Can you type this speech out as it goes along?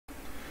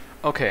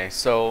Okay,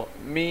 so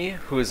me,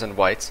 who is in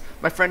white,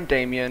 my friend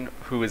Damien,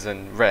 who is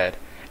in red,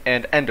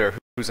 and Ender,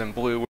 who's in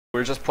blue.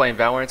 We're just playing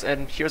Valorant,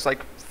 and here's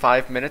like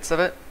 5 minutes of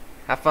it.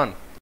 Have fun.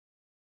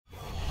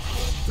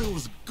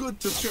 Feels good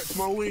to stretch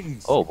my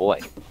wings. Oh boy.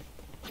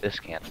 This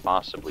can't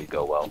possibly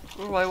go well.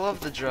 Ooh, I love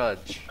the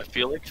Judge. I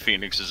feel like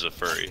Phoenix is a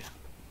furry.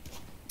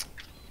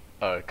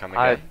 Come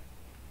again?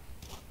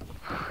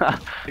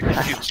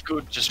 It feels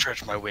good to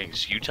stretch my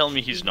wings. You tell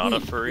me he's not a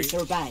furry?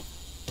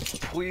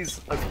 Please,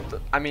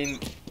 I mean...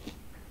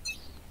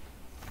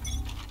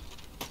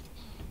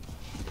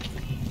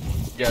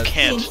 You Yeah,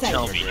 can't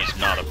tell me he's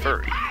not a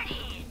furry.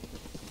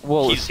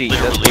 Well, He's see,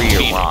 that's literally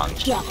where you're wrong.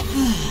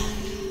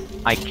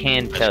 Phoenix. I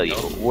can tell you.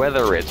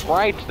 Whether it's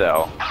right,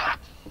 though,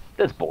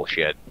 that's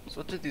bullshit. So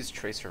what did these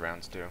tracer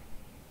rounds do?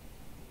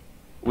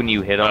 When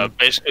you hit them,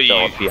 Basically,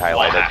 they'll you be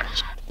highlighted.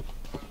 blast.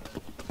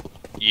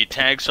 You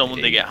tag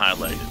someone, they get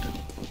highlighted.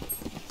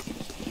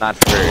 Not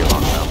for very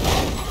long, though.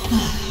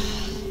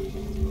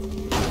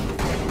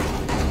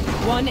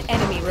 One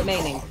enemy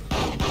remaining.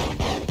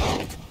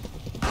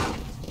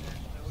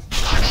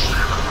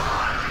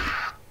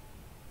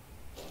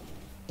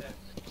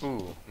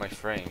 Ooh, my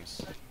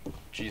frames.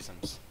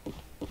 Jeezums.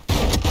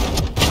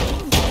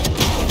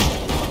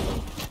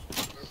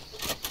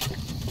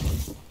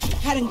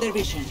 Cutting their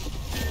vision.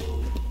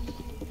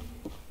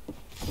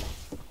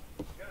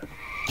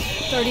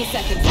 30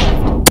 seconds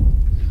left.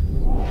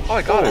 Oh,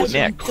 I got it.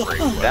 Nick,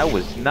 that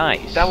was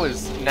nice. That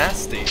was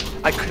nasty.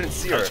 I couldn't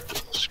see her.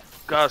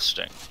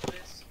 Disgusting.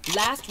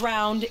 Last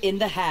round in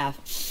the half.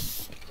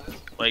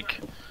 Like,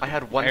 I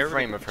had one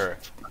frame of her.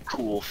 a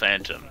cool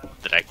phantom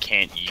that I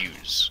can't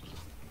use,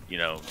 you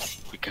know,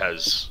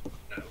 because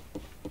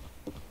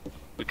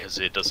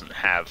it doesn't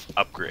have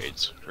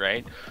upgrades,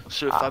 right?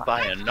 So if I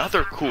buy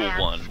another cool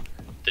one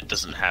that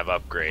doesn't have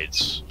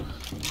upgrades,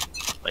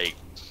 like,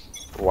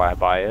 Why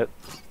buy it?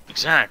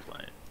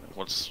 exactly,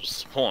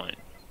 what's the point?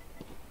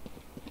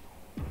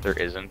 There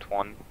isn't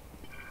one.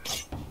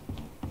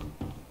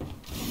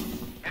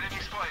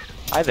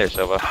 Hi there,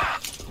 Sova.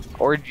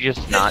 Or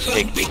just not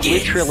take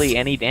literally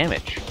any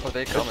damage. Oh,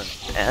 they coming.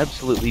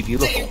 Absolutely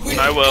beautiful.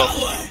 I will.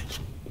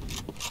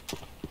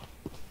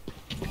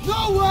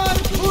 Nowhere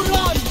to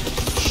run!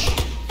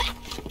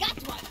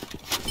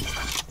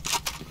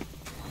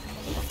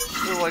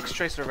 Who likes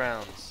tracer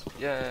rounds?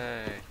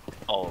 Yay.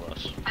 All of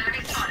us.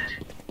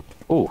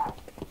 Ooh,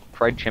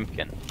 fried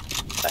chimpkin.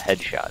 A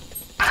headshot.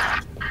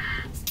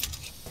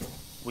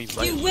 We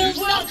might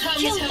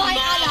Welcome to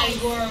my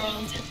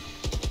world.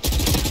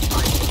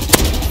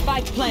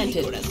 Spike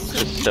planted.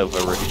 Just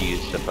Sova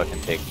refused to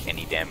fucking take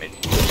any damage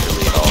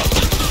literally at all.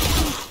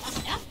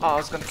 Oh, I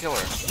was gonna kill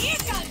her.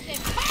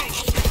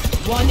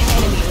 One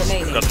enemy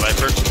remaining. got the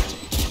Viper.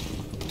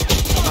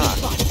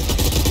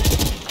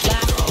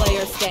 Last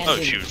player standing. Oh,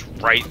 she was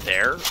right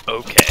there?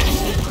 Okay.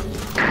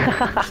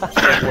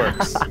 It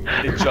works.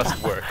 It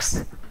just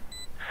works.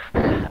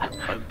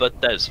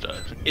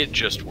 Bethesda. It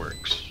just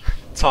works.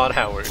 Todd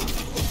Howard.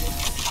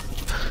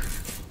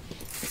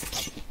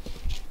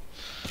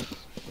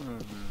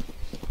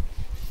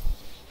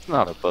 It's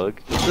not a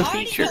bug. It's a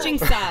feature. Switching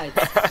sides.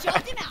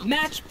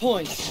 Match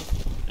point.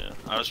 Yeah.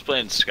 I was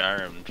playing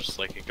Skyrim just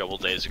like a couple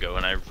days ago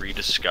and I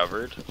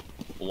rediscovered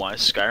why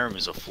Skyrim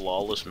is a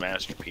flawless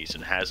masterpiece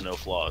and has no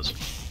flaws.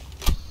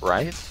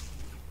 Right?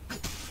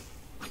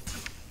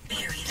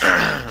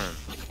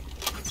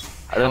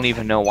 I don't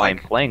even know why I'm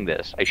playing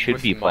this. I should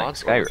With be playing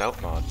mods or Skyrim.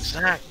 without mods?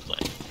 Exactly.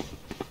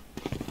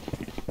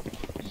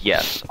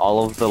 Yes,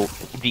 all of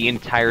the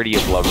entirety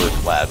of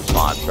Lover's Labs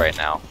mods right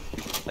now.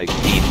 Like,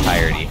 the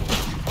entirety.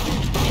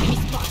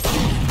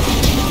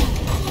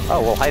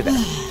 Oh, well, hi there.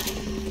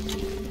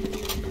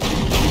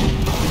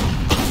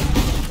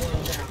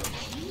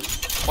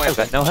 I've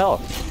got no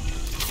health.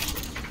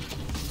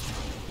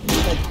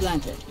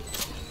 Planted.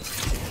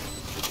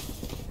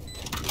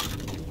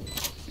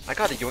 I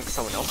gotta yoink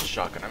someone else's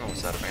shotgun. I'm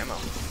almost out of ammo.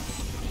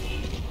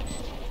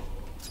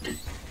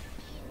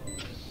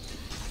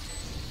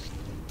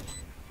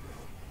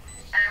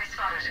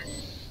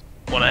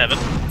 One heaven.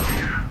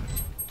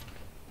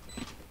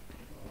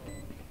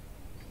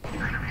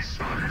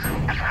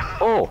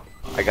 Oh,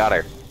 I got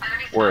her.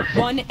 Worth.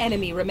 One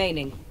enemy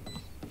remaining.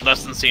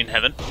 Less than seen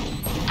heaven.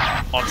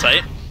 On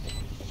site.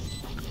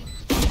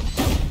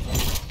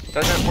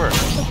 Doesn't work.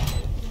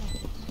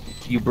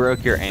 You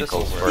broke your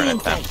ankles for an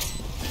attempt.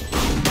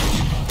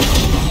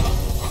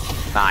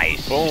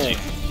 Nice. Boom.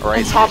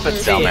 Right Top of in the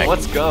stomach. team.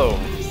 Let's go.